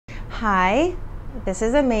Hi, this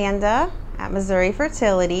is Amanda at Missouri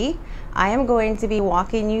Fertility. I am going to be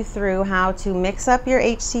walking you through how to mix up your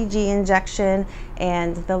HCG injection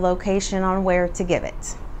and the location on where to give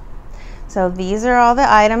it. So these are all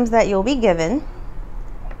the items that you'll be given.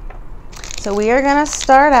 So we are going to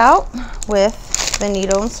start out with the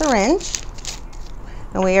needle and syringe,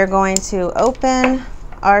 and we are going to open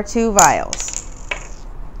our 2 vials.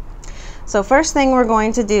 So first thing we're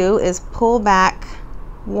going to do is pull back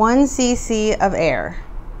 1 cc of air.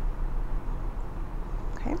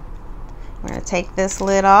 Okay, we're going to take this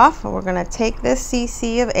lid off, and we're going to take this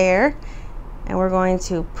cc of air and we're going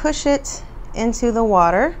to push it into the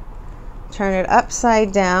water, turn it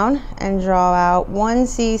upside down, and draw out 1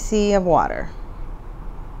 cc of water.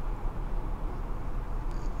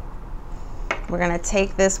 We're going to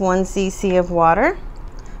take this 1 cc of water,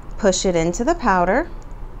 push it into the powder.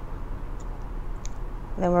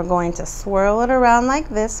 Then we're going to swirl it around like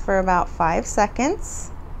this for about 5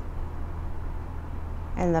 seconds.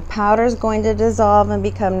 And the powder is going to dissolve and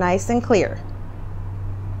become nice and clear.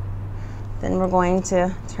 Then we're going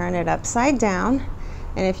to turn it upside down.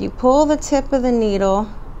 And if you pull the tip of the needle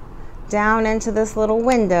down into this little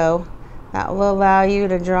window, that will allow you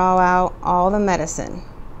to draw out all the medicine.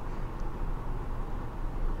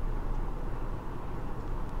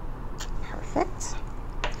 Perfect.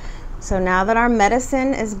 So now that our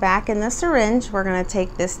medicine is back in the syringe, we're going to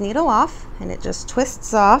take this needle off, and it just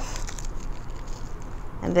twists off.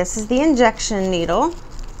 And this is the injection needle,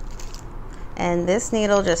 and this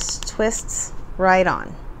needle just twists right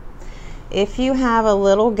on. If you have a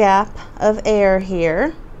little gap of air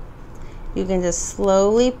here, you can just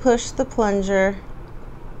slowly push the plunger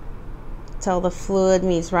till the fluid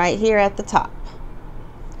meets right here at the top.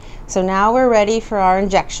 So now we're ready for our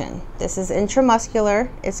injection. This is intramuscular.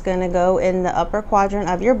 It's going to go in the upper quadrant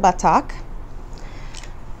of your buttock.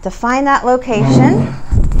 To find that location,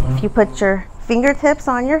 if you put your fingertips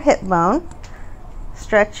on your hip bone,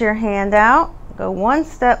 stretch your hand out, go 1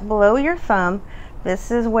 step below your thumb. This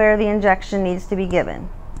is where the injection needs to be given.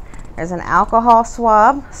 There's an alcohol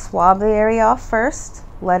swab. Swab the area off first,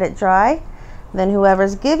 let it dry. Then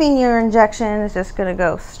whoever's giving your injection is just going to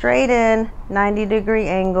go straight in, 90-degree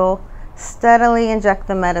angle, steadily inject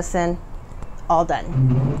the medicine. All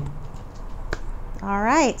done. All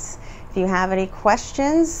right. If you have any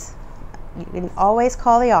questions, you can always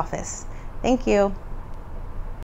call the office. Thank you.